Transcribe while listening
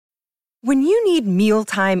When you need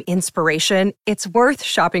mealtime inspiration, it's worth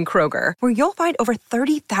shopping Kroger, where you'll find over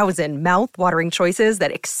 30,000 mouth-watering choices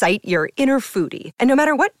that excite your inner foodie. And no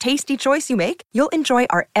matter what tasty choice you make, you'll enjoy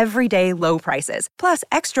our everyday low prices, plus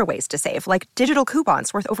extra ways to save, like digital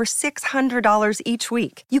coupons worth over $600 each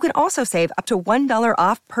week. You can also save up to $1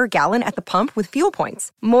 off per gallon at the pump with fuel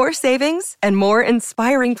points. More savings and more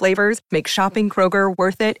inspiring flavors make shopping Kroger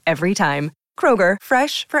worth it every time. Kroger,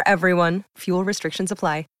 fresh for everyone. Fuel restrictions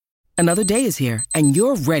apply. Another day is here, and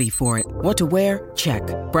you're ready for it. What to wear? Check.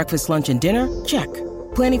 Breakfast, lunch, and dinner? Check.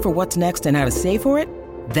 Planning for what's next and how to save for it?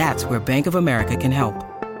 That's where Bank of America can help.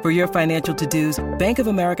 For your financial to-dos, Bank of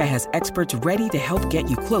America has experts ready to help get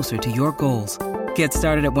you closer to your goals. Get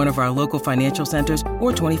started at one of our local financial centers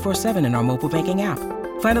or 24/7 in our mobile banking app.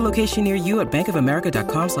 Find a location near you at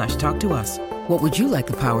bankofamerica.com/talktous. What would you like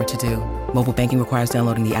the power to do? Mobile banking requires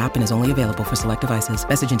downloading the app and is only available for select devices.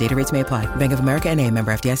 Message and data rates may apply. Bank of America N.A.,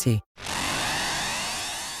 member FDIC.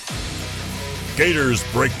 Gators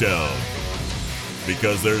Breakdown,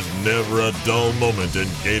 because there's never a dull moment in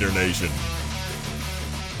Gator Nation.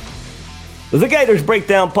 The Gators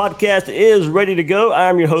Breakdown podcast is ready to go.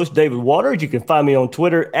 I'm your host, David Waters. You can find me on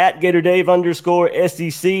Twitter at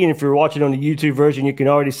GatorDave_SEC. And if you're watching on the YouTube version, you can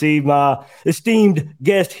already see my esteemed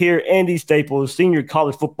guest here, Andy Staples, senior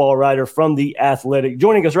college football writer from The Athletic,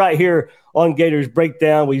 joining us right here on Gators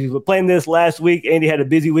Breakdown. We were playing this last week. Andy had a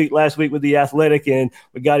busy week last week with The Athletic, and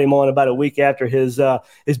we got him on about a week after his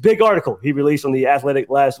big article he released on The Athletic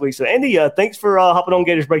last week. So, Andy, thanks for hopping on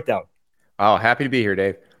Gators Breakdown. Oh, happy to be here,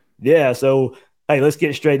 Dave. Yeah, so, hey, let's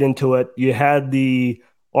get straight into it. You had the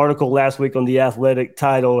article last week on The Athletic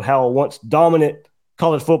titled "How a Once Dominant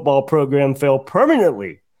College Football Program Fell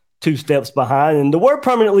Permanently 2 Steps Behind." And the word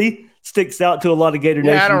permanently sticks out to a lot of Gator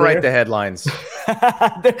Nation. I don't write the headlines.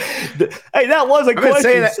 Hey, that was a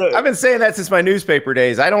question. I've been saying that since my newspaper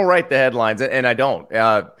days. I don't write the headlines, and I don't.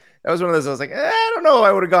 That was one of those I was like, I don't know if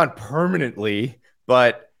I would have gone permanently.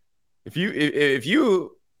 But if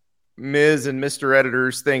you Ms. and Mr.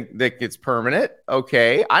 Editors think that it's permanent,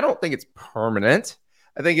 okay. I don't think it's permanent.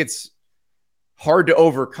 I think it's hard to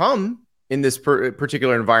overcome in this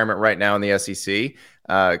particular environment right now in the SEC.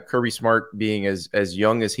 Kirby Smart being as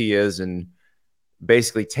young as he is and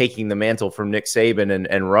basically taking the mantle from Nick Saban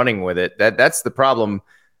and running with it. That's the problem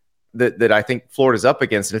that I think Florida's up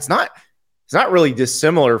against. And it's not really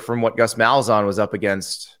dissimilar from what Gus Malzahn was up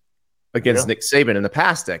against Nick Saban in the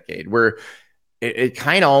past decade, where it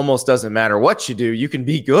kind of almost doesn't matter what you do. You can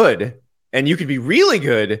be good and you can be really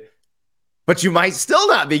good, but you might still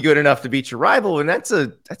not be good enough to beat your rival. And that's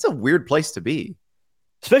a weird place to be.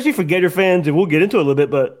 Especially for Gator fans, and we'll get into it a little bit,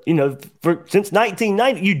 but, since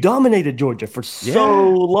 1990, you dominated Georgia for so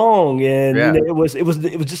long. And it was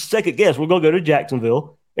just second guess. We're going to go to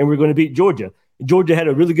Jacksonville and we're going to beat Georgia. Georgia had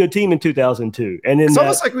a really good team in 2002. And then it's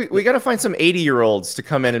almost like we got to find some 80-year-olds to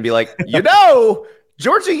come in and be like,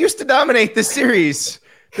 Georgia used to dominate this series.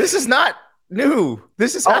 This is not new.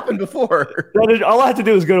 This has happened before. All I have to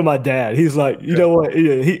do is go to my dad. He's like, you know what?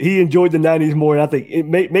 He enjoyed the 90s more, and I think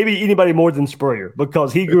maybe anybody more than Spurrier,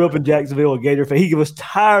 because he grew up in Jacksonville, a Gator fan. He was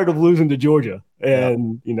tired of losing to Georgia,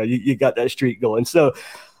 and you got that streak going. So,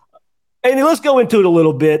 Andy, let's go into it a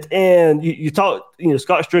little bit. And you talked,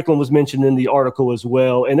 Scott Strickland was mentioned in the article as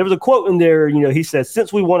well, and there was a quote in there. He said,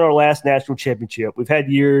 "Since we won our last national championship, we've had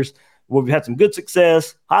years where we've had some good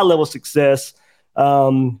success, high-level success."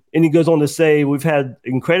 And he goes on to say, "We've had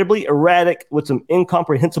incredibly erratic with some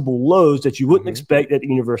incomprehensible lows that you wouldn't expect at the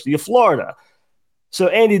University of Florida." So,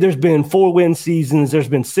 Andy, there's been 4-win seasons. There's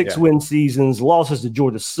been 6-win seasons, losses to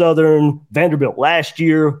Georgia Southern, Vanderbilt last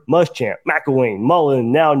year, Muschamp, McElwain,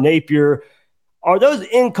 Mullen, now Napier. Are those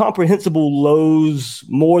incomprehensible lows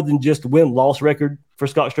more than just win-loss record for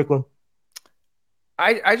Scott Strickland?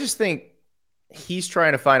 I just think he's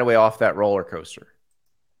trying to find a way off that roller coaster,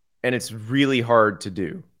 and it's really hard to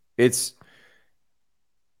do. It's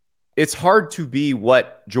hard to be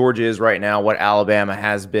what Georgia is right now, what Alabama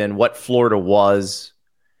has been, what Florida was.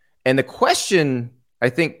 And the question I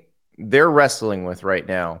think they're wrestling with right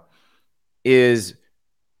now is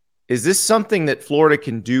this something that Florida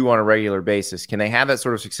can do on a regular basis? Can they have that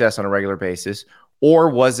sort of success on a regular basis? Or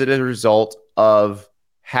was it a result of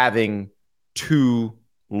having 2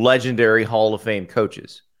 legendary Hall of Fame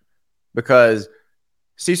coaches? Because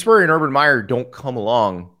Steve Spurrier and Urban Meyer don't come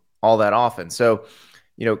along all that often. So,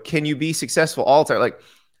 can you be successful all the time? Like,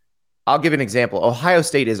 I'll give an example. Ohio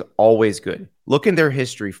State is always good. Look in their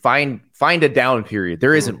history. Find a down period.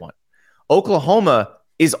 There isn't one. Oklahoma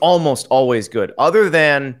is almost always good. Other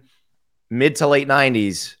than mid to late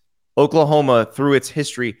 90s, Oklahoma, through its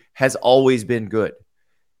history, has always been good.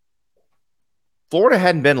 Florida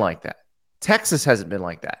hadn't been like that. Texas hasn't been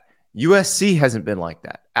like that. USC hasn't been like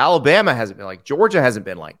that. Alabama hasn't been like, Georgia hasn't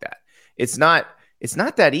been like that. It's not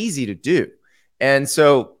that easy to do. And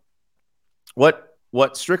so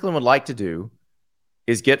what Strickland would like to do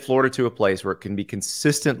is get Florida to a place where it can be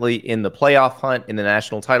consistently in the playoff hunt, in the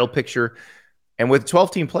national title picture. And with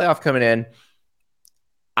 12-team playoff coming in,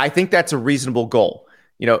 I think that's a reasonable goal.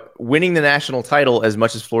 Winning the national title as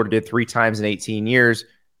much as Florida did 3 times in 18 years,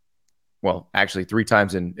 well, actually 3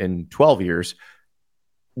 times in 12 years,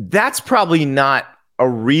 that's probably not a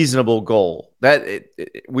reasonable goal.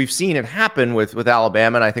 We've seen it happen with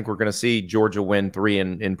Alabama, and I think we're going to see Georgia win 3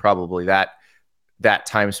 in probably that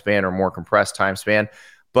time span or more compressed time span.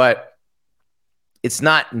 But it's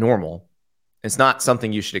not normal. It's not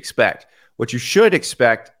something you should expect. What you should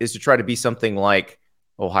expect is to try to be something like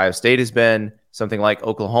Ohio State has been, something like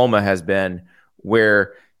Oklahoma has been,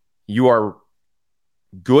 where you are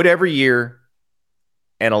good every year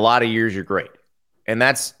and a lot of years you're great. And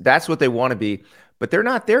that's what they want to be, but they're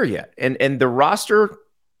not there yet. And the roster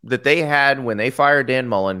that they had when they fired Dan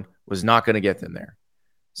Mullen was not going to get them there.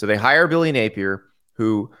 So they hire Billy Napier,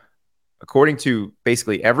 who, according to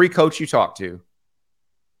basically every coach you talk to,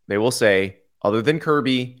 they will say, other than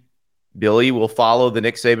Kirby, Billy will follow the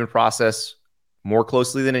Nick Saban process more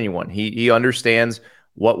closely than anyone. He understands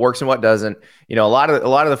what works and what doesn't. A lot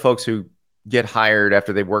of the folks who get hired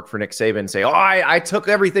after they've worked for Nick Saban say, "Oh, I took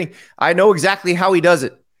everything. I know exactly how he does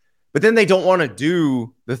it." But then they don't want to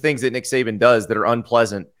do the things that Nick Saban does that are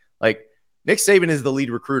unpleasant. Like, Nick Saban is the lead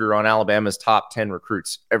recruiter on Alabama's top 10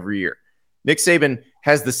 recruits every year. Nick Saban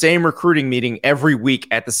has the same recruiting meeting every week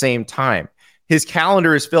at the same time. His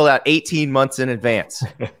calendar is filled out 18 months in advance.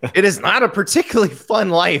 It is not a particularly fun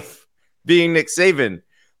life being Nick Saban,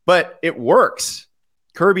 but it works.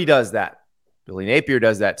 Kirby does that. Billy Napier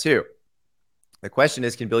does that too. The question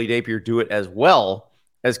is, can Billy Napier do it as well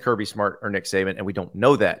as Kirby Smart or Nick Saban? And we don't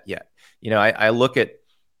know that yet. I look at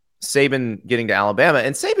Saban getting to Alabama,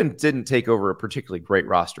 and Saban didn't take over a particularly great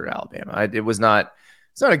roster at Alabama. It's not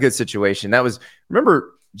a good situation.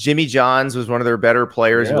 Remember Jimmy Johns was one of their better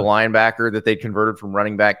players, the linebacker that they'd converted from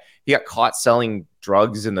running back. He got caught selling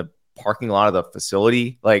drugs in the parking lot of the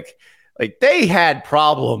facility. Like they had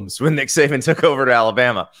problems when Nick Saban took over to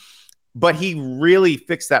Alabama, but he really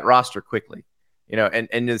fixed that roster quickly.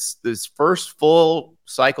 And this first full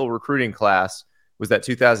cycle recruiting class was that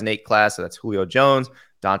 2008 class. So that's Julio Jones,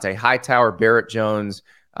 Dante Hightower, Barrett Jones,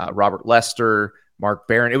 Robert Lester, Mark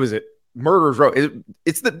Barron. It was a murderer's row.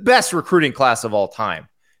 It's the best recruiting class of all time.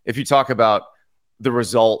 If you talk about the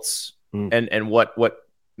results and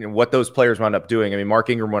what those players wound up doing. I mean, Mark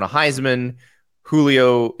Ingram won a Heisman.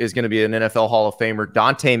 Julio is going to be an NFL Hall of Famer.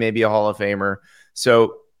 Dante may be a Hall of Famer.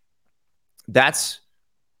 So that's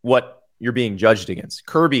what you're being judged against.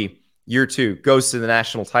 Kirby, year 2, goes to the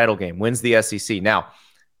national title game, wins the SEC. Now,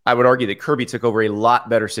 I would argue that Kirby took over a lot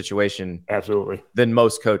better situation than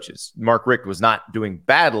most coaches. Mark Richt was not doing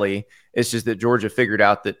badly. It's just that Georgia figured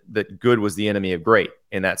out that good was the enemy of great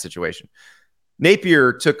in that situation.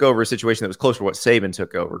 Napier took over a situation that was closer to what Saban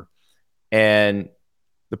took over. And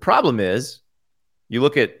the problem is, you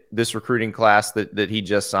look at this recruiting class that he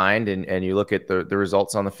just signed, and you look at the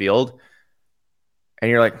results on the field, and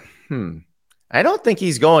you're like, I don't think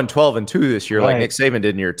he's going 12-2 this year like Nick Saban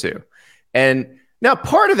did in year 2. And now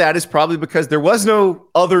part of that is probably because there was no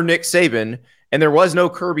other Nick Saban and there was no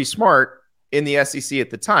Kirby Smart in the SEC at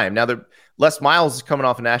the time. Now, Les Miles is coming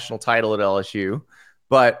off a national title at LSU,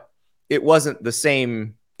 but it wasn't the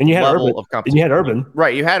same level of competition. And you had Urban.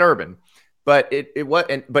 Right, you had Urban. But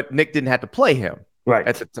but Nick didn't have to play him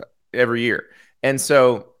every year. And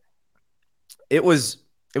so it was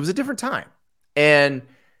a different time. And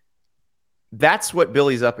that's what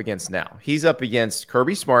Billy's up against now. He's up against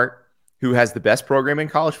Kirby Smart, who has the best program in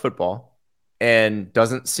college football and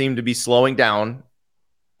doesn't seem to be slowing down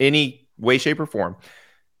any way, shape, or form.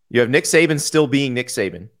 You have Nick Saban still being Nick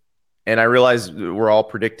Saban. And I realize we're all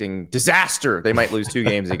predicting disaster. They might lose 2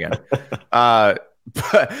 games again. But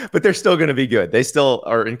they're still going to be good. They still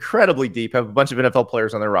are incredibly deep, have a bunch of NFL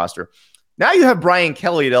players on their roster. Now you have Brian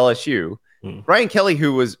Kelly at LSU. Brian Kelly,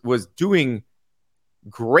 who was doing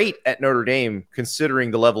great at Notre Dame, considering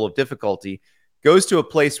the level of difficulty, goes to a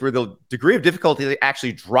place where the degree of difficulty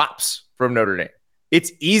actually drops from Notre Dame.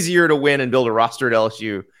 It's easier to win and build a roster at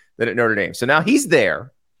LSU than at Notre Dame. So now he's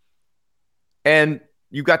there, and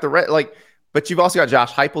you've got but you've also got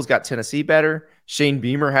Josh Heupel's got Tennessee better. Shane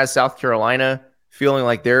Beamer has South Carolina feeling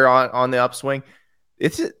like they're on the upswing.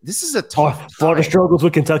 This is a tough Florida struggles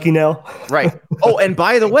with Kentucky now. Right. Oh, and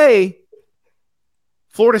by the way,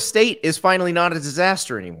 Florida State is finally not a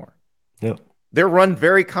disaster anymore. Yep. They're run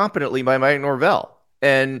very competently by Mike Norvell.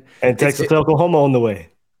 And Texas to Oklahoma on the way.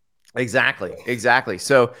 Exactly.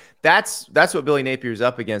 So that's what Billy Napier's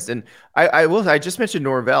up against. And I just mentioned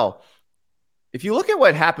Norvell. If you look at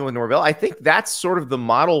what happened with Norvell, I think that's sort of the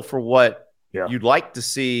model for what you'd like to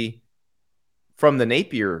see from the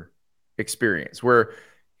Napier experience, where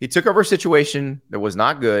he took over a situation that was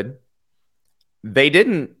not good. They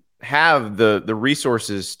didn't have the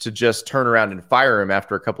resources to just turn around and fire him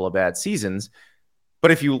after a couple of bad seasons.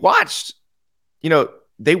 But if you watched,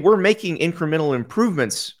 they were making incremental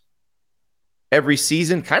improvements every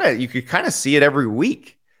season. You could kind of see it every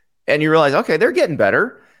week. And you realize, okay, they're getting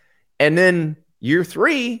better. And then year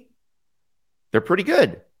 3, they're pretty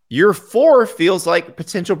good. Year 4 feels like a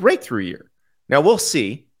potential breakthrough year. Now we'll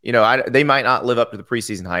see. They might not live up to the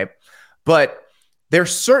preseason hype, but they're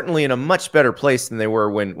certainly in a much better place than they were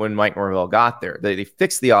when Mike Norvell got there. They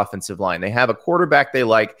fixed the offensive line. They have a quarterback they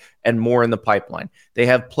like and more in the pipeline. They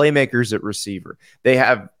have playmakers at receiver. They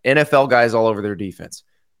have NFL guys all over their defense.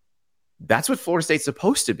 That's what Florida State's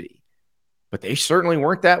supposed to be. But they certainly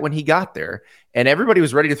weren't that when he got there. And everybody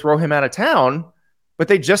was ready to throw him out of town, but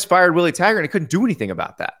they just fired Willie Taggart and they couldn't do anything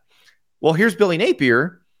about that. Well, here's Billy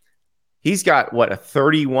Napier. He's got, a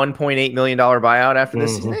 $31.8 million buyout after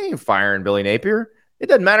this season? They ain't firing Billy Napier. It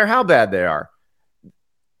doesn't matter how bad they are.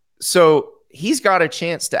 So he's got a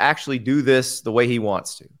chance to actually do this the way he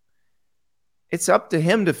wants to. It's up to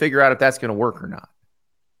him to figure out if that's going to work or not.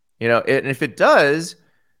 And if it does,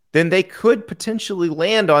 then they could potentially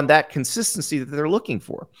land on that consistency that they're looking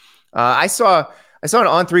for. I saw an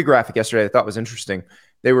On3 graphic yesterday I thought was interesting.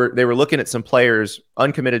 They were looking at some players,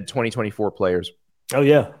 uncommitted 2024 players. Oh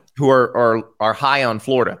yeah, who are high on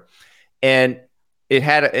Florida, and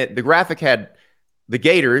the graphic had the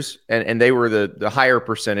Gators, and they were the higher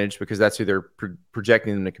percentage because that's who they're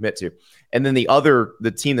projecting them to commit to, and then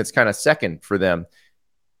the team that's kind of second for them.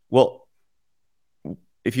 Well,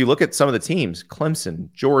 if you look at some of the teams,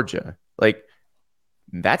 Clemson, Georgia,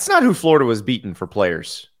 that's not who Florida was beaten for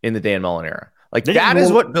players in the Dan Mullen era.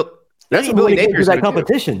 That's what Billy Napier's that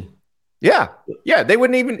competition. Do. Yeah. They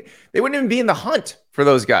wouldn't even be in the hunt for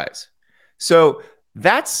those guys. So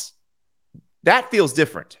that feels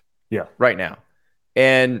different. Yeah. Right now.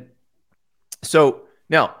 And so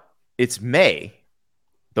now it's May.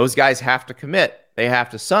 Those guys have to commit. They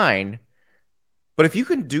have to sign. But if you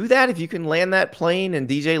can do that, if you can land that plane and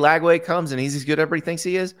DJ Lagway comes and he's as good as everybody thinks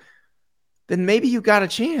he is, then maybe you got a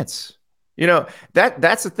chance.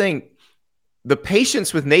 That's the thing. The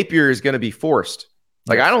patience with Napier is going to be forced.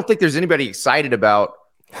 I don't think there's anybody excited about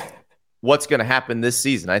what's going to happen this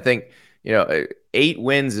season. I think, 8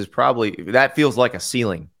 wins is probably, that feels like a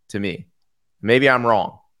ceiling to me. Maybe I'm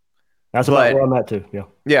wrong. That's about where I'm at too. Yeah.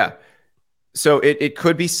 Yeah. So it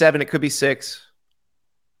could be 7. It could be 6.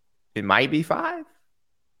 It might be 5.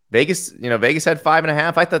 Vegas had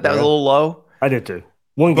 5.5. I thought that was a little low. I did too.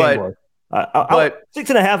 One game more. But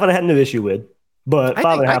 6.5 I had no issue with. But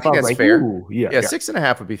 5.5, I think that's fair. Ooh, yeah,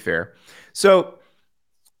 6.5 would be fair. So,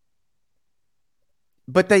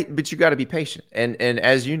 but you got to be patient. And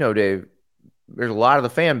as you know, Dave, there's a lot of the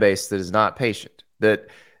fan base that is not patient. That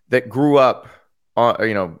grew up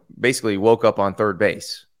on, basically woke up on third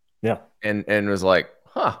base. Yeah. And was like,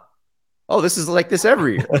 this is like this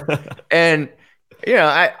every year. And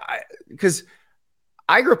because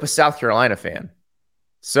I grew up a South Carolina fan,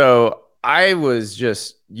 so I was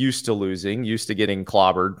just used to losing, used to getting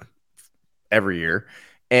clobbered every year,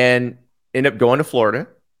 and ended up going to Florida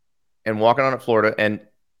and walking on at Florida. And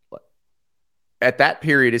at that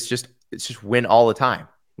period, it's just win all the time.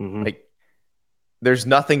 Mm-hmm. There's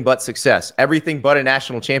nothing but success. Everything but a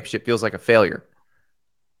national championship feels like a failure.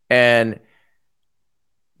 And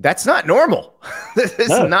that's not normal. It's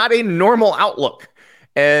not a normal outlook.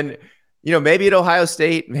 And, maybe at Ohio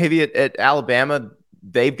State, maybe at Alabama,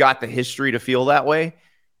 they've got the history to feel that way.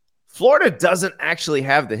 Florida doesn't actually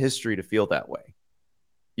have the history to feel that way.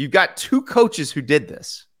 You've got 2 coaches who did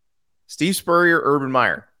this. Steve Spurrier, Urban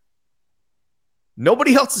Meyer.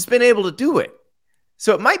 Nobody else has been able to do it.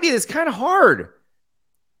 So it might be this kind of hard.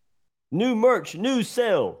 New merch, new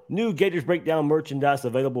sale, new Gators Breakdown merchandise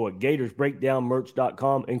available at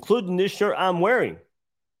GatorsBreakdownMerch.com, including this shirt I'm wearing.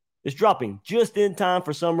 It's dropping just in time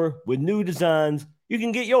for summer with new designs. You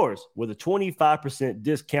can get yours with a 25%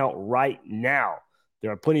 discount right now.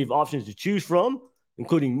 There are plenty of options to choose from,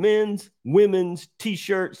 including men's, women's,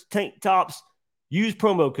 t-shirts, tank tops. Use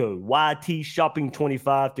promo code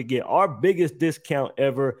YTShopping25 to get our biggest discount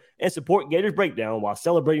ever and support Gators Breakdown while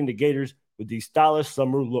celebrating the Gators with these stylish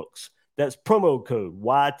summer looks. That's promo code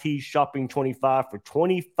YTShopping25 for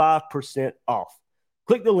 25% off.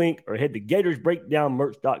 Click the link or head to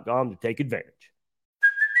GatorsBreakdownMerch.com to take advantage.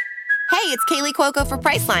 Hey, it's Kaylee Cuoco for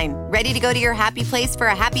Priceline. Ready to go to your happy place for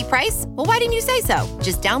a happy price? Well, why didn't you say so?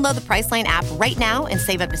 Just download the Priceline app right now and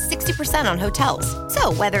save up to 60% on hotels.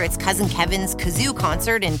 So whether it's Cousin Kevin's Kazoo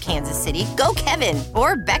Concert in Kansas City, go Kevin,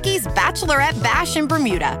 or Becky's Bachelorette Bash in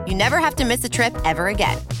Bermuda, you never have to miss a trip ever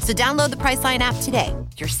again. So download the Priceline app today.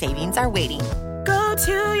 Your savings are waiting. Go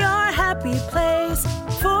to your happy place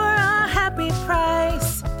for a happy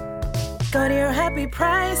price. Go to your happy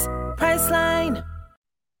price, Priceline.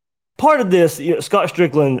 Part of this, Scott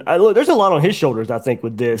Strickland, look, there's a lot on his shoulders, I think,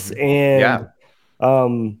 with this. And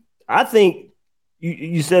I think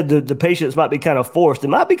you said the patience might be kind of forced. It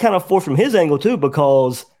might be kind of forced from his angle, too,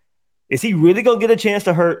 because is he really going to get a chance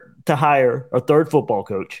to hire a third football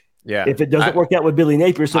coach? Yeah. If it doesn't work out with Billy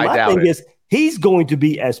Napier. So my thing is he's going to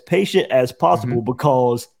be as patient as possible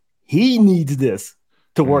because he needs this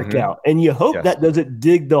to work out. And you hope that doesn't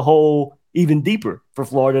dig the hole even deeper for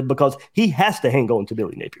Florida because he has to hang on to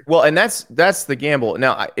Billy Napier. Well, and that's the gamble.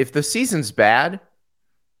 Now, if the season's bad,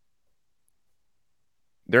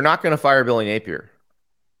 they're not going to fire Billy Napier.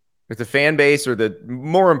 If the fan base or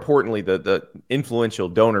more importantly, the influential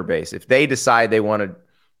donor base, if they decide they want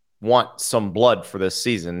some blood for this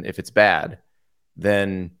season, if it's bad,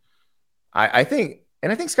 then I think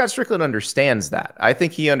Scott Strickland understands that. I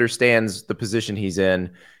think he understands the position he's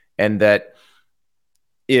in and that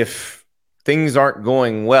if things aren't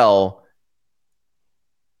going well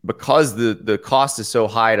because the cost is so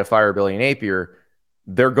high to fire Billy Napier,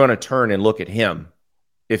 they're going to turn and look at him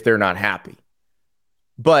if they're not happy.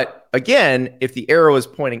 But again, if the arrow is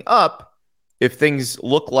pointing up, if things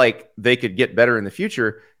look like they could get better in the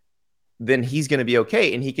future, then he's going to be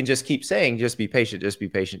okay. And he can just keep saying, just be patient, just be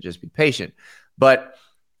patient, just be patient. But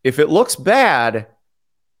if it looks bad,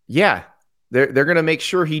 they're going to make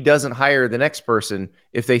sure he doesn't hire the next person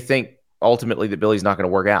if they think ultimately that Billy's not going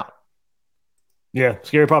to work out. Yeah,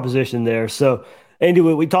 scary proposition there. So, Andy,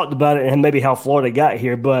 we talked about it and maybe how Florida got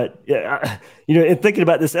here, but in thinking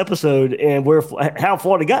about this episode and how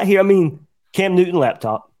Florida got here, I mean, Cam Newton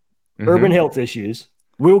laptop, urban health issues,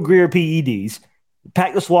 Will Greer PEDs,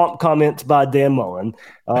 Pack the Swamp comments by Dan Mullen,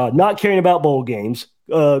 not caring about bowl games,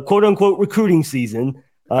 quote unquote recruiting season,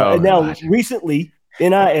 and now recently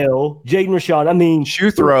NIL, Jaden Rashad. I mean,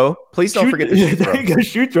 shoe throw. Please don't forget the shoe throw. There you go,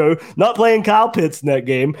 shoe throw. Not playing Kyle Pitts in that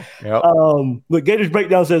game. Yep. Look, Gators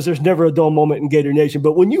Breakdown says there's never a dull moment in Gator Nation.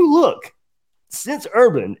 But when you look since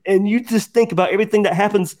Urban and you just think about everything that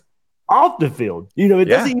happens off the field, it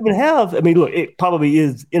doesn't even have. I mean, look, it probably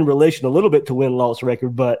is in relation a little bit to win-loss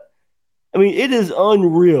record, but I mean, it is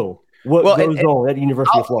unreal what goes on at the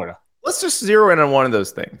University of Florida. Let's just zero in on one of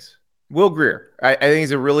those things. Will Greer, I think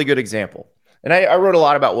he's a really good example. And I wrote a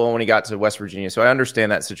lot about Will when he got to West Virginia, so I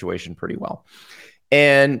understand that situation pretty well.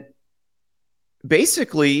 And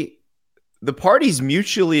basically, the parties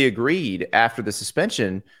mutually agreed after the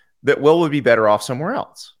suspension that Will would be better off somewhere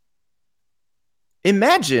else.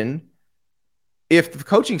 Imagine if the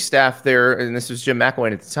coaching staff there, and this was Jim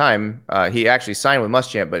McElwain at the time, he actually signed with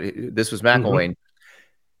Muschamp, but this was McElwain,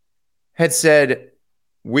 had said,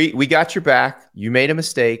 we got your back. You made a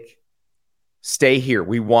mistake. Stay here.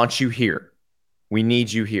 We want you here. We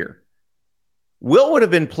need you here. Will would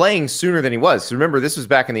have been playing sooner than he was. So remember, this was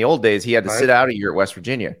back in the old days. He had to sit out a year at West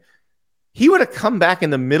Virginia. He would have come back in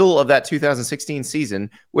the middle of that 2016 season,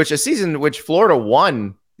 which Florida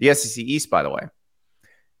won the SEC East, by the way.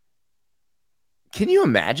 Can you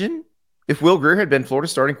imagine if Will Greer had been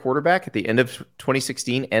Florida's starting quarterback at the end of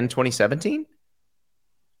 2016 and 2017?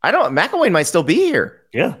 McElwain might still be here.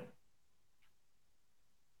 Yeah.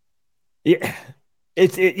 Yeah.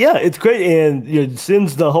 It's great. And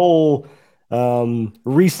since the whole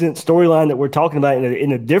recent storyline that we're talking about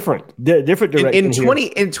in a different direction. In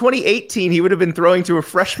 2018, he would have been throwing to a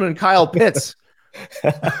freshman Kyle Pitts.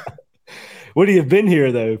 Would he have been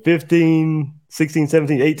here though? 15, 16,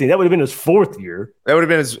 17, 18. That would have been his fourth year. That would have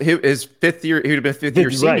been his fifth year. He would have been fifth year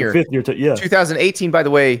senior. Right, fifth year. 2018, by the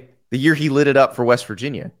way, the year he lit it up for West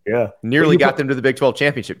Virginia. Yeah. Nearly got them to the Big 12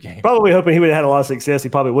 championship game. Probably hoping he would have had a lot of success. He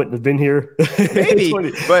probably wouldn't have been here. Maybe,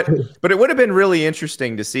 but it would have been really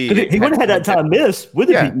interesting to see. He would have had that time missed with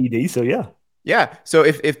the PED, so yeah. Yeah, so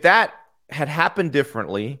if that had happened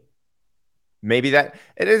differently, maybe that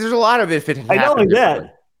 – there's a lot of if it had happened not only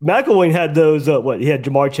that, McElwain had those, he had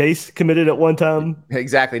Jamar Chase committed at one time.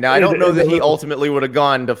 Exactly. Now, I don't know that he ultimately would have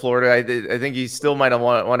gone to Florida. I think he still might have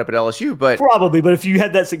wound up at LSU. But probably. But if you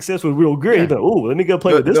had that success with Will Greer, you'd be let me go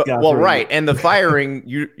play with this guy. Well, right. And the firing,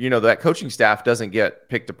 that coaching staff doesn't get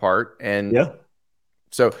picked apart. And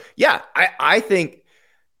so, I think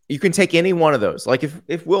you can take any one of those. Like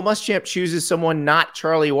if Will Muschamp chooses someone not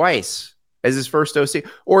Charlie Weiss as his first OC,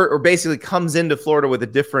 or basically comes into Florida with a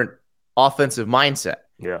different offensive mindset.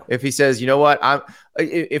 Yeah. If he says, you know what,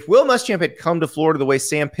 if Will Muschamp had come to Florida the way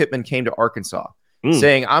Sam Pittman came to Arkansas,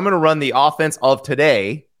 saying, I'm going to run the offense of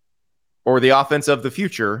today or the offense of the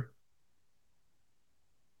future,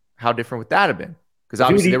 how different would that have been? Because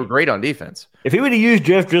obviously they were great on defense. If he would have used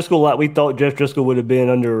Jeff Driscoll like we thought Jeff Driscoll would have been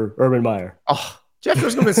under Urban Meyer. Oh, Jeff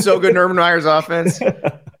Driscoll has been so good in Urban Meyer's offense.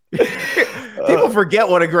 People forget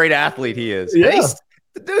what a great athlete he is. Yeah.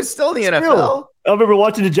 The dude's still in the NFL. I remember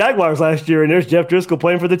watching the Jaguars last year, and there's Jeff Driscoll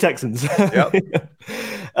playing for the Texans. Yep.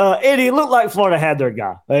 Eddie, it looked like Florida had their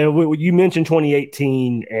guy. You mentioned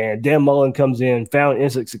 2018, and Dan Mullen comes in, found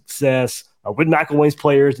instant success with McElwain's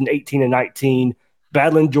players in 18 and 19,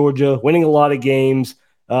 battling Georgia, winning a lot of games.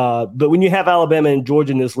 But when you have Alabama and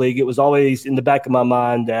Georgia in this league, it was always in the back of my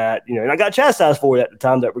mind that, and I got chastised for it at the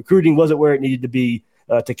time, that recruiting wasn't where it needed to be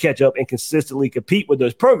to catch up and consistently compete with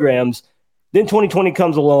those programs. Then 2020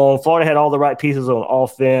 comes along. Florida had all the right pieces on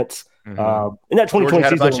offense. In that 2020 Georgia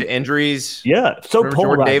had a bunch season, of injuries. Yeah, so Remember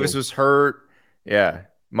polarizing. Jordan Davis was hurt. Yeah.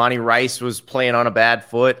 Monty Rice was playing on a bad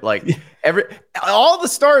foot. Like all the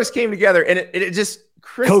stars came together, and it just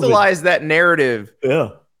crystallized that narrative. Yeah.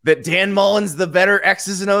 That Dan Mullen's the better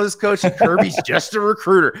X's and O's coach and Kirby's just a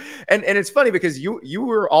recruiter. And it's funny because you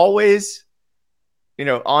were always,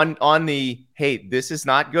 on the, hey, this is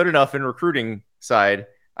not good enough in recruiting side.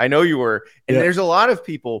 I know you were. And there's a lot of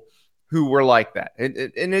people who were like that. And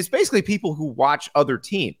it's basically people who watch other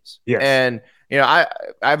teams. Yes. And, I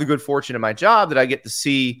have the good fortune in my job that I get to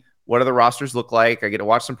see what other rosters look like. I get to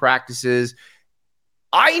watch some practices.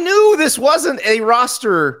 I knew this wasn't a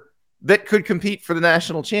roster that could compete for the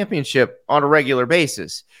national championship on a regular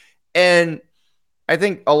basis. And I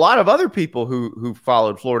think a lot of other people who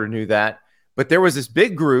followed Florida knew that, but there was this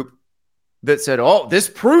big group that said, oh, this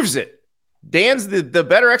proves it. Dan's the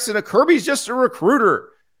better X, and Kirby's just a recruiter.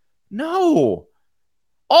 No,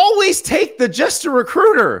 always take the just a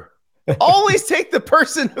recruiter. Always take the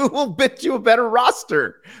person who will bid you a better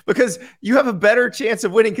roster, because you have a better chance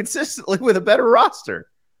of winning consistently with a better roster.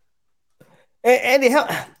 Andy,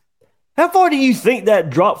 how far do you think that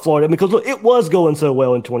dropped Florida? Because look, it was going so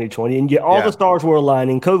well in 2020, and yet all the stars were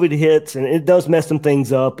aligning. COVID hits, and it does mess some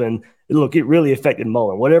things up. And look, it really affected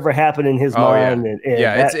Mullen. Whatever happened in his mind.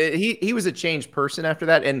 He was a changed person after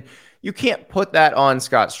that, and you can't put that on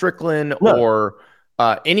Scott Strickland or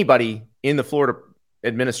anybody in the Florida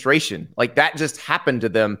administration. Like, that just happened to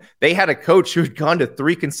them. They had a coach who had gone to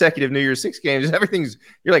 3 consecutive New Year's Six games.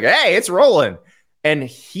 You're like, hey, it's rolling, and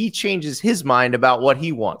he changes his mind about what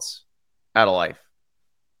he wants out of life.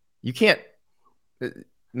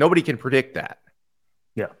 Nobody can predict that.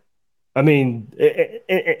 Yeah. I mean,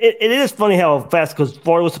 it is funny how fast, because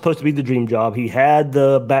Florida was supposed to be the dream job. He had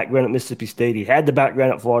the background at Mississippi State. He had the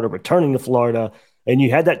background at Florida, returning to Florida. And you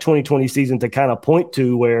had that 2020 season to kind of point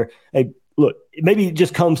to where, hey, look, maybe it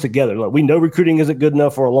just comes together. Like, we know recruiting isn't good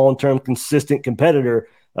enough for a long-term, consistent competitor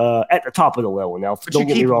at the top of the level. Now, but don't you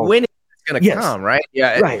get keep me wrong. winning, it's going to come, right?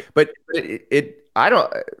 Yeah. Right. But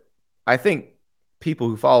I think people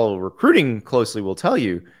who follow recruiting closely will tell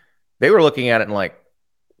you they were looking at it and like,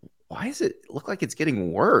 why does it look like it's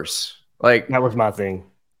getting worse? Like, that was my thing.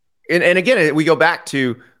 And again, we go back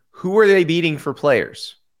to, who are they beating for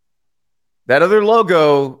players? That other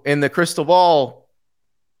logo in the crystal ball,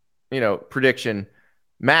 prediction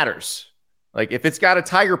matters. Like, if it's got a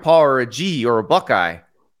tiger paw or a G or a Buckeye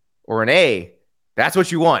or an A, that's what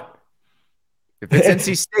you want. If it's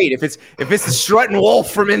NC State, if it's the strutting wolf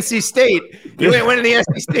from NC State, you ain't winning the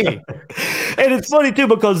SEC. And it's funny too,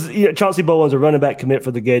 because Chauncey Bowen's a running back commit for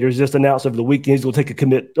the Gators. Just announced over the weekend he's going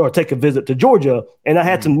to take a visit to Georgia. And I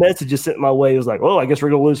had some messages sent my way. It was like, oh, I guess we're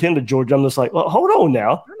going to lose him to Georgia. I'm just like, well, hold on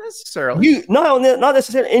now. Not necessarily. Not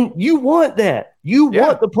necessarily. And you want that. You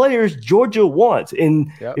want the players Georgia wants.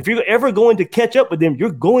 And if you're ever going to catch up with them, you're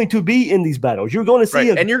going to be in these battles. You're going to see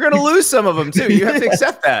and you're going to lose some of them too. You have to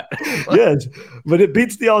accept that. Yes. But it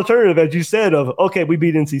beats the alternative, as you said, of, okay, we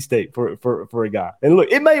beat NC State for a guy. And look,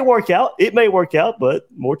 it may work out. But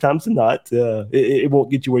more times than not, it won't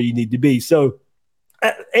get you where you need to be. So,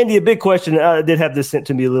 Andy, a big question. I did have this sent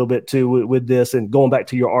to me a little bit too with this, and going back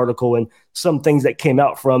to your article and some things that came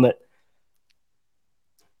out from it.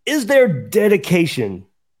 Is there dedication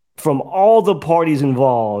from all the parties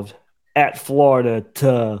involved at Florida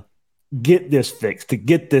to get this fixed, to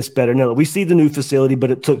get this better? Now, we see the new facility, but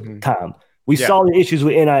it took time. We saw the issues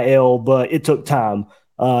with NIL, but it took time.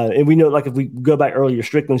 And we know, like, if we go back earlier,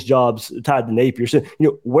 Strickland's jobs tied to Napier. So,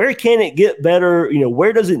 where can it get better?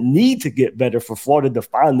 Where does it need to get better for Florida to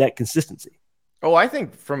find that consistency? Oh, I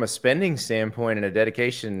think from a spending standpoint and a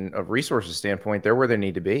dedication of resources standpoint, they're where they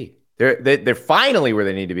need to be. They're finally where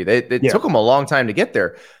they need to be. They took them a long time to get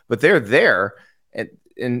there, but they're there,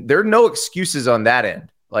 and there are no excuses on that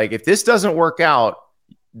end. Like if this doesn't work out,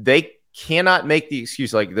 they cannot make the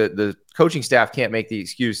excuse. Like the coaching staff can't make the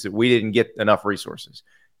excuse that we didn't get enough resources.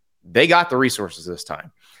 They got the resources this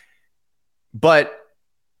time, but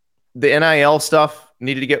the NIL stuff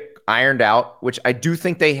needed to get ironed out, which I do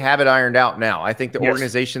think they have it ironed out now. I think the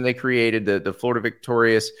organization they created, the Florida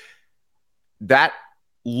Victorious, that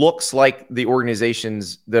looks like the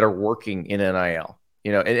organizations that are working in NIL,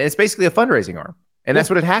 and it's basically a fundraising arm, and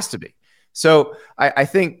that's what it has to be. So I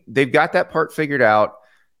think they've got that part figured out.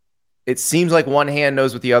 It seems like one hand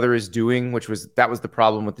knows what the other is doing, that was the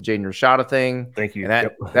problem with the Jaden Rashada thing. Thank you.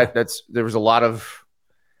 And there was a lot of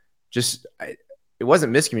it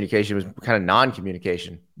wasn't miscommunication. It was kind of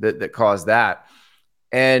non-communication that caused that.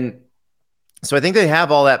 And so I think they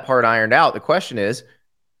have all that part ironed out. The question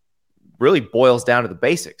really boils down to the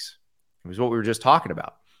basics. It was what we were just talking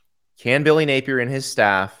about. Can Billy Napier and his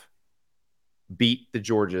staff beat the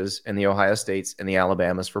Georgias and the Ohio States and the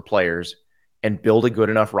Alabamas for players and build a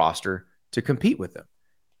good enough roster to compete with them?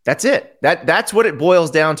 That's it. That's what it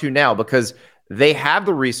boils down to now, because they have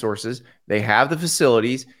the resources, they have the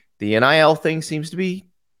facilities. The NIL thing seems to be,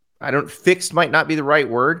 fixed might not be the right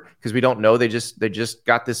word because we don't know. They just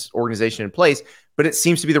got this organization in place, but it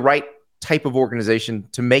seems to be the right type of organization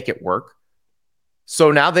to make it work.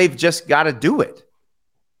 So now they've just got to do it.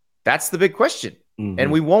 That's the big question. Mm-hmm.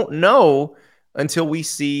 And we won't know until we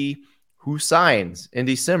see who signs in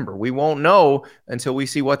December. We won't know until we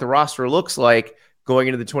see what the roster looks like going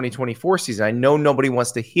into the 2024 season. I know nobody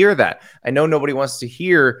wants to hear that. I know nobody wants to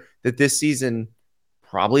hear that this season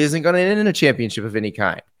probably isn't going to end in a championship of any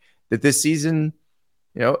kind. That this season,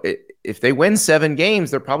 if they win 7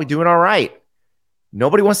 games, they're probably doing all right.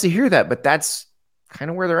 Nobody wants to hear that, but that's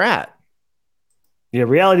kind of where they're at. Yeah,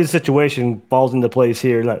 reality of the situation falls into place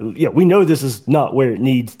here. We know this is not where it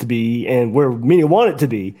needs to be and where many want it to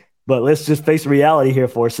be, but let's just face the reality here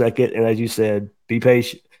for a second. And as you said, be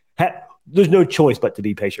patient. There's no choice but to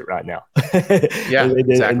be patient right now.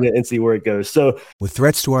 Exactly. And see where it goes. So, with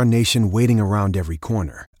threats to our nation waiting around every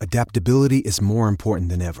corner, adaptability is more important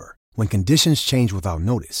than ever. When conditions change without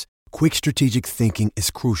notice, quick strategic thinking is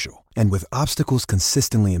crucial. And with obstacles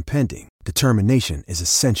consistently impending, determination is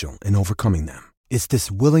essential in overcoming them. It's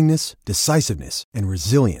this willingness, decisiveness, and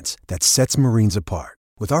resilience that sets Marines apart.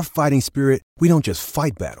 With our fighting spirit, we don't just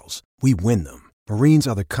fight battles, we win them. Marines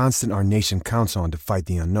are the constant our nation counts on to fight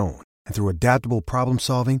the unknown. And through adaptable problem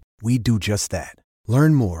solving, we do just that.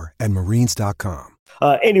 Learn more at marines.com.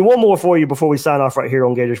 Andy, one more for you before we sign off right here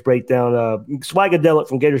on Gators Breakdown. Swagadelic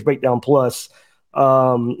from Gators Breakdown Plus.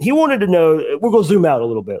 He wanted to know, we're going to zoom out a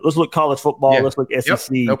little bit. Let's look college football. Let's look SEC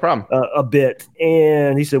no problem. A bit.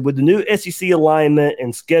 And he said, with the new SEC alignment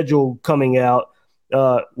and schedule coming out,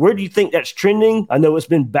 where do you think that's trending? I know it's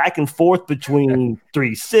been back and forth between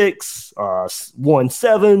 3-6,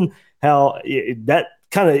 1-7. How that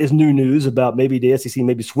kind of is new news about maybe the SEC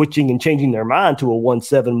maybe switching and changing their mind to a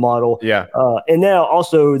 1-7 model. Yeah. And now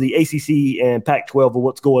also the ACC and Pac-12 of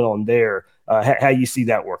what's going on there. How you see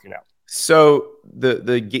that working out? So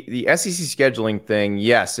the SEC scheduling thing,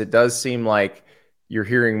 yes, it does seem like you're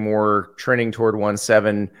hearing more trending toward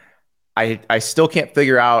 1-7. I still can't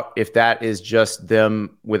figure out if that is just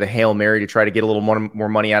them with a Hail Mary to try to get a little more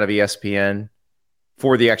money out of ESPN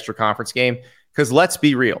for the extra conference game. Because let's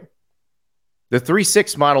be real. The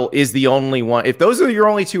 3-6 model is the only one. If those are your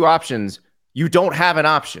only two options, you don't have an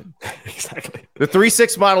option. Exactly. The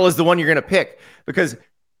 3-6 model is the one you're going to pick, because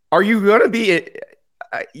are you going to be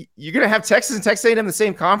you're going to have Texas and Texas A&M in the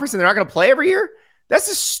same conference and they're not going to play every year? That's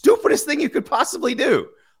the stupidest thing you could possibly do.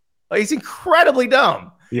 Like, it's incredibly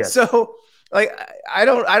dumb. Yes. So I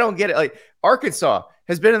don't get it. Like, Arkansas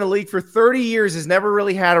has been in the league for 30 years, has never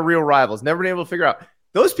really had a real rival, has never been able to figure out.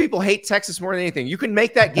 Those people hate Texas more than anything. You can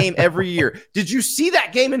make that game every year. Did you see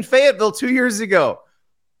that game in Fayetteville 2 years ago?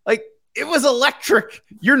 Like, it was electric.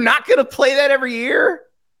 You're not going to play that every year?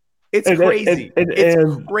 It's crazy.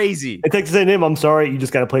 It's crazy. And Texas A&M, I'm sorry, you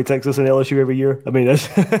just got to play Texas and LSU every year. I mean, that's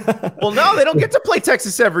well, no, they don't get to play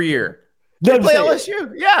Texas every year. They play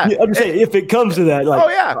LSU. Yeah. I'm saying, if it comes to that,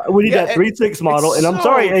 we need that 3-6 model. And I'm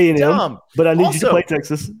sorry, A&M, but I need you to play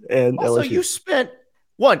Texas and LSU. Also, you spent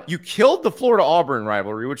you killed the Florida-Auburn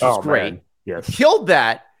rivalry, which was great. Man. Yes. You killed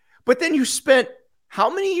that. But then you spent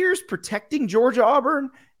how many years protecting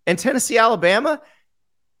Georgia-Auburn and Tennessee-Alabama?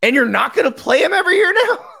 And you're not going to play them every year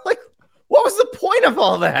now? Like, what was the point of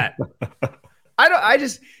all that?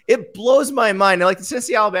 It blows my mind. Like the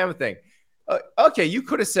Tennessee-Alabama thing. Okay, you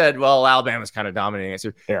could have said, well, Alabama's kind of dominating.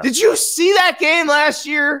 So, did you see that game last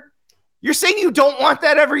year? You're saying you don't want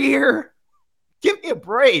that every year? Give me a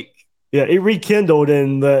break. Yeah, it rekindled,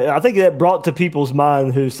 and I think that brought to people's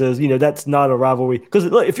mind who says, that's not a rivalry. Because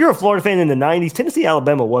if you're a Florida fan in the 90s, Tennessee,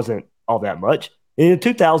 Alabama wasn't all that much. In the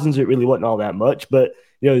 2000s, it really wasn't all that much. But,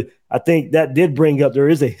 I think that did bring up there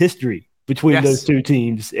is a history between those two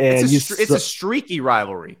teams. And it's a streaky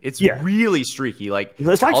rivalry. It's really streaky. Like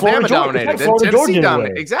Alabama dominated, then Tennessee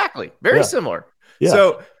dominated. Exactly. Very similar. Yeah.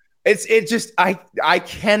 So it just I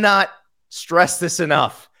cannot stress this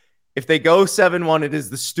enough. If they go 7-1, it is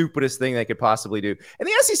the stupidest thing they could possibly do. And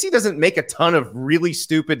the SEC doesn't make a ton of really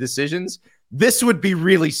stupid decisions. This would be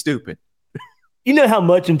really stupid. You know how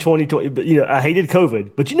much in 2020, but I hated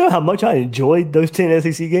COVID, but you know how much I enjoyed those 10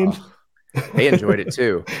 SEC games? They enjoyed it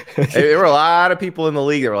too. There were a lot of people in the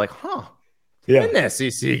league that were like, 10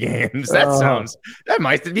 SEC games. That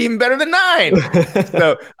might be even better than 9.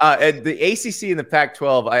 So the ACC and the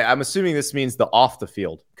Pac-12, I'm assuming this means the off the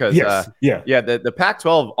field because the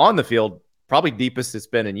Pac-12 on the field probably deepest it's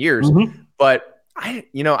been in years. Mm-hmm. But I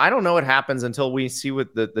don't know what happens until we see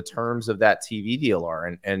what the terms of that TV deal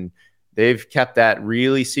are, and they've kept that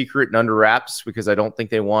really secret and under wraps because I don't think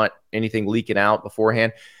they want anything leaking out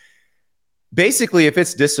beforehand. Basically, if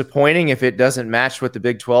it's disappointing, if it doesn't match what the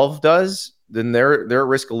Big 12 does, then they're at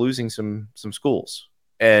risk of losing some schools,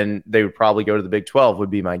 and they would probably go to the Big 12 would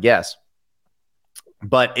be my guess.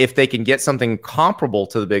 But if they can get something comparable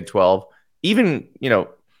to the Big 12, even,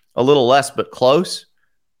 a little less, but close,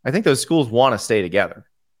 I think those schools want to stay together.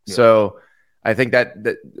 Yeah. So I think that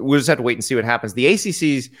we'll just have to wait and see what happens. The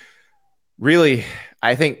ACC's really,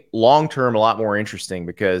 I think long-term, a lot more interesting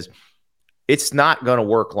because it's not going to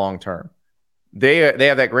work long-term. They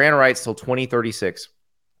have that grant rights till 2036.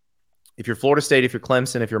 If you're Florida State, if you're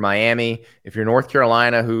Clemson, if you're Miami, if you're North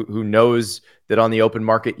Carolina, who knows that on the open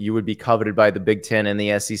market you would be coveted by the Big Ten and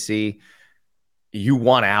the SEC, you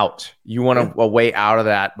want out. You want a way out of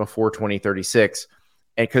that before 2036.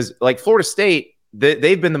 And because like Florida State,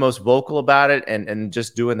 they've been the most vocal about it and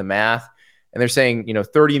just doing the math. And they're saying,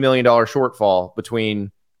 $30 million shortfall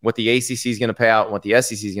between what the ACC is going to pay out and what the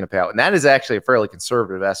SEC is going to pay out. And that is actually a fairly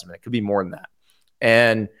conservative estimate. It could be more than that.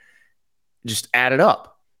 And just add it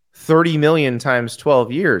up. 30 million times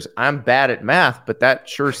 12 years. I'm bad at math, but that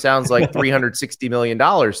sure sounds like $360 million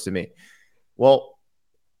to me. Well,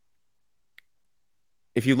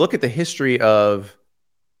 if you look at the history of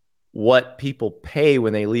what people pay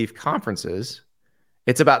when they leave conferences,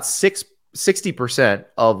 it's about 60%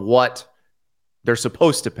 of what they're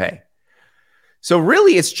supposed to pay. So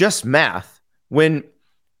really it's just math. When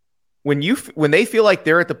they feel like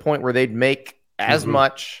they're at the point where they'd make as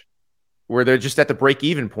much, where they're just at the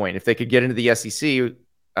break-even point. If they could get into the SEC,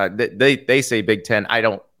 they say Big Ten. I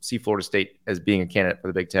don't see Florida State as being a candidate for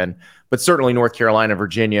the Big Ten, but certainly North Carolina,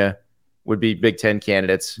 Virginia would be Big Ten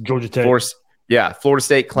candidates. Georgia Tech. Florida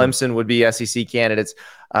State, Clemson would be SEC candidates.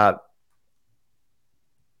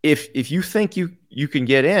 If you think you can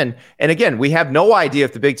get in, and again, we have no idea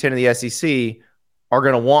if the Big Ten and the SEC are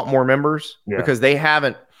going to want more members because they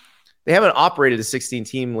haven't operated as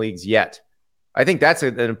 16-team leagues yet. I think that's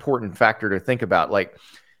an important factor to think about. Like,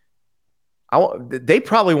 they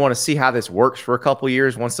probably want to see how this works for a couple of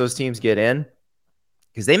years once those teams get in,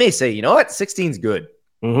 because they may say, you know what, 16 is good.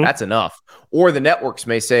 Mm-hmm. That's enough. Or the networks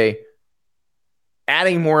may say,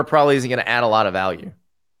 adding more probably isn't going to add a lot of value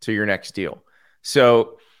to your next deal.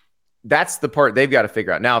 So that's the part they've got to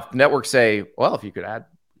figure out. Now, if the networks say, well, if you could add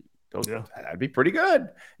those, that'd be pretty good.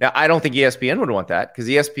 Now, I don't think ESPN would want that because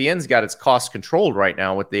ESPN's got its costs controlled right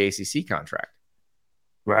now with the ACC contract.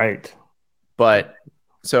 Right. But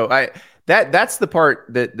so that's the part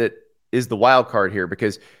that is the wild card here,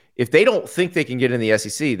 because if they don't think they can get in the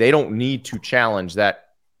SEC, they don't need to challenge that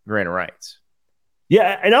grant of rights.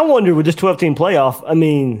 Yeah, and I wonder with this 12-team playoff, I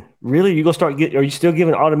mean, really, you are you still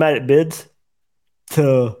giving automatic bids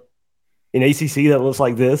to an ACC that looks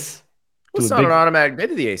like this? Well, it's not an automatic bid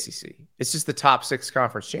to the ACC. It's just the top 6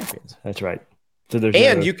 conference champions. That's right. So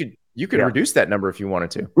you could reduce that number if you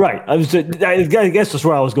wanted to. Right. I guess that's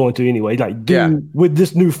where I was going to anyway. Like, with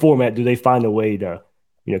this new format, do they find a way to,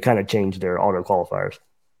 kind of change their auto qualifiers?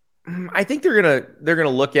 I think they're gonna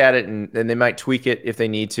look at it and they might tweak it if they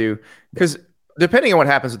need to, because depending on what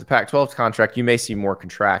happens with the Pac-12 contract, you may see more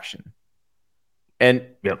contraction. And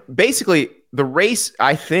basically, the race,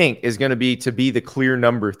 I think, is going to be the clear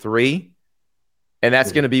number 3, and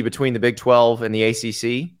that's going to be between the Big 12 and the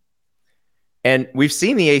ACC. And we've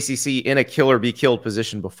seen the ACC in a kill or be killed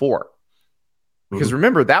position before. Because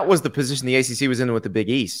remember, that was the position the ACC was in with the Big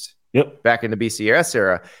East back in the BCS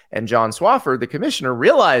era. And John Swofford, the commissioner,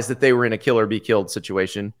 realized that they were in a kill or be killed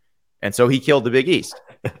situation And so he killed the Big East.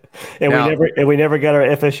 And Now, we never got our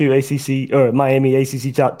FSU ACC or Miami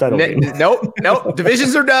ACC title game. Nope.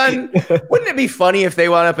 Divisions are done. Wouldn't it be funny if they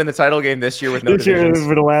wound up in the title game this year with no divisions? This year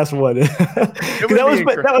for the last one.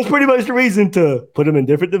 that was pretty much the reason to put them in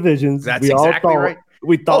different divisions. That's exactly right.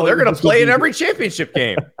 We thought they're going to play in every championship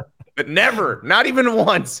game, but never, not even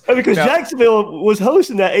once. Because Jacksonville was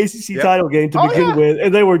hosting that ACC title game to begin with,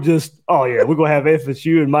 and they were just, we're going to have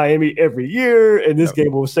FSU and Miami every year, and this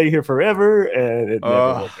game will stay here forever, and it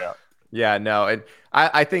never worked out. Yeah, no, and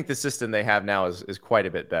I think the system they have now is quite a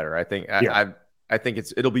bit better. I think I think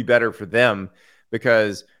it'll be better for them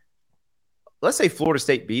because let's say Florida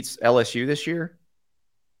State beats LSU this year,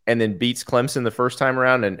 and then beats Clemson the first time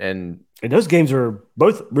around, and those games are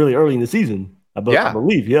both really early in the season. I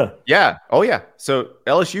believe. Yeah. Oh, yeah. So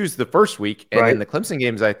LSU's the first week, and then the Clemson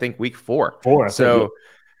game's, I think, week 4.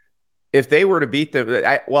 If they were to beat them,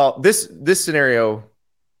 this scenario,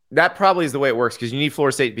 that probably is the way it works because you need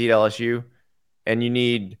Florida State to beat LSU, and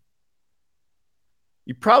you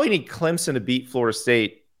probably need Clemson to beat Florida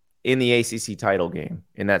State in the ACC title game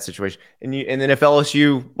in that situation. And then if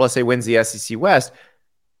LSU, let's say, wins the SEC West,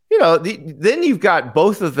 then you've got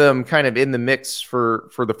both of them kind of in the mix for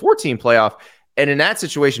the 14 playoff. And in that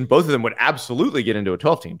situation, both of them would absolutely get into a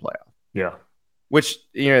 12-team playoff. Yeah. Which,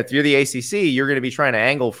 if you're the ACC, you're going to be trying to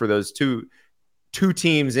angle for those two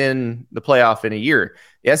teams in the playoff in a year.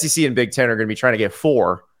 The SEC and Big Ten are going to be trying to get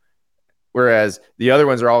 4, whereas the other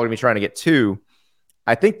ones are all going to be trying to get 2.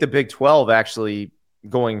 I think the Big 12 actually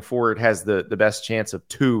going forward has the best chance of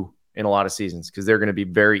 2 in a lot of seasons because they're going to be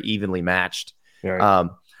very evenly matched. Right.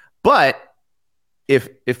 But if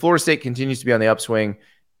Florida State continues to be on the upswing,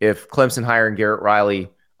 if Clemson hiring Garrett Riley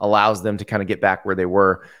allows them to kind of get back where they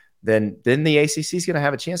were, then the ACC is going to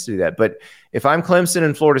have a chance to do that. But if I'm Clemson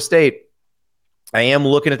and Florida State, I am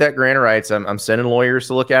looking at that grant of rights. I'm sending lawyers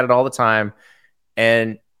to look at it all the time.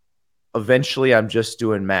 And eventually I'm just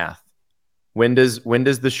doing math. When does the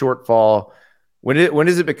shortfall, when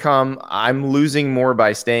does it become I'm losing more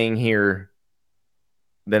by staying here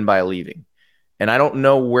than by leaving? And I don't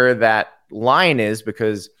know where that line is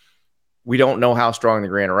because we don't know how strong the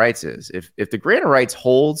grant of rights is. If the grant of rights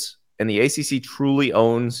holds and the ACC truly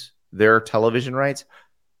owns their television rights,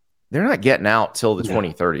 they're not getting out till the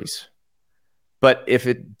 2030s. But if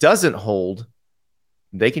it doesn't hold,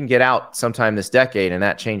 they can get out sometime this decade, and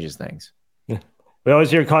that changes things. We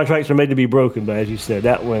always hear contracts are made to be broken, but as you said,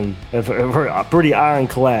 that one pretty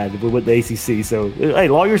ironclad with the ACC. So, hey,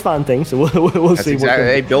 lawyers find things, so we'll see. Exactly.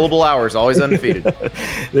 Hey, billable hours, always undefeated.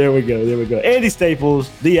 There we go. Andy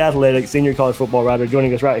Staples, The Athletic, senior college football writer,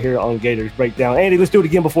 joining us right here on Gators Breakdown. Andy, let's do it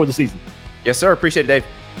again before the season. Yes, sir. Appreciate it, Dave.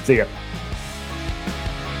 See ya.